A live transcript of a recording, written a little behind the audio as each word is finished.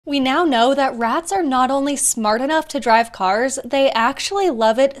We now know that rats are not only smart enough to drive cars, they actually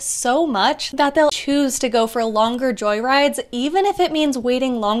love it so much that they'll choose to go for longer joyrides even if it means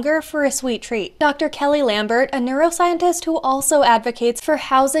waiting longer for a sweet treat. Dr. Kelly Lambert, a neuroscientist who also advocates for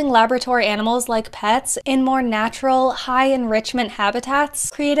housing laboratory animals like pets in more natural, high enrichment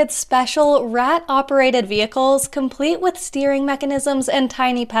habitats, created special rat-operated vehicles complete with steering mechanisms and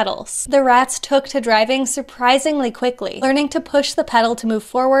tiny pedals. The rats took to driving surprisingly quickly, learning to push the pedal to move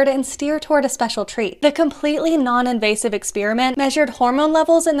forward and steer toward a special treat. The completely non-invasive experiment measured hormone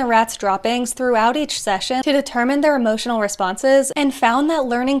levels in the rats' droppings throughout each session to determine their emotional responses and found that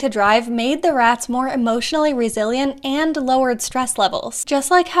learning to drive made the rats more emotionally resilient and lowered stress levels,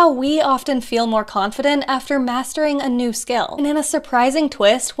 just like how we often feel more confident after mastering a new skill. And in a surprising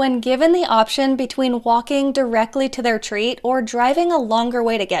twist, when given the option between walking directly to their treat or driving a longer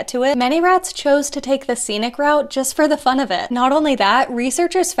way to get to it, many rats chose to take the scenic route just for the fun of it. Not only that,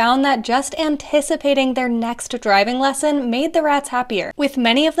 researchers found that just anticipating their next driving lesson made the rats happier, with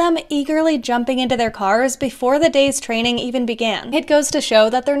many of them eagerly jumping into their cars before the day's training even began. It goes to show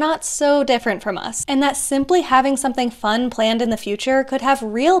that they're not so different from us, and that simply having something fun planned in the future could have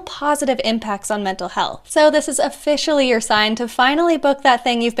real positive impacts on mental health. So this is officially your sign to finally book that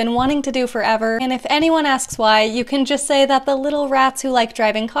thing you've been wanting to do forever, and if anyone asks why, you can just say that the little rats who like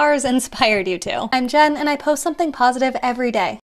driving cars inspired you to. I'm Jen, and I post something positive every day.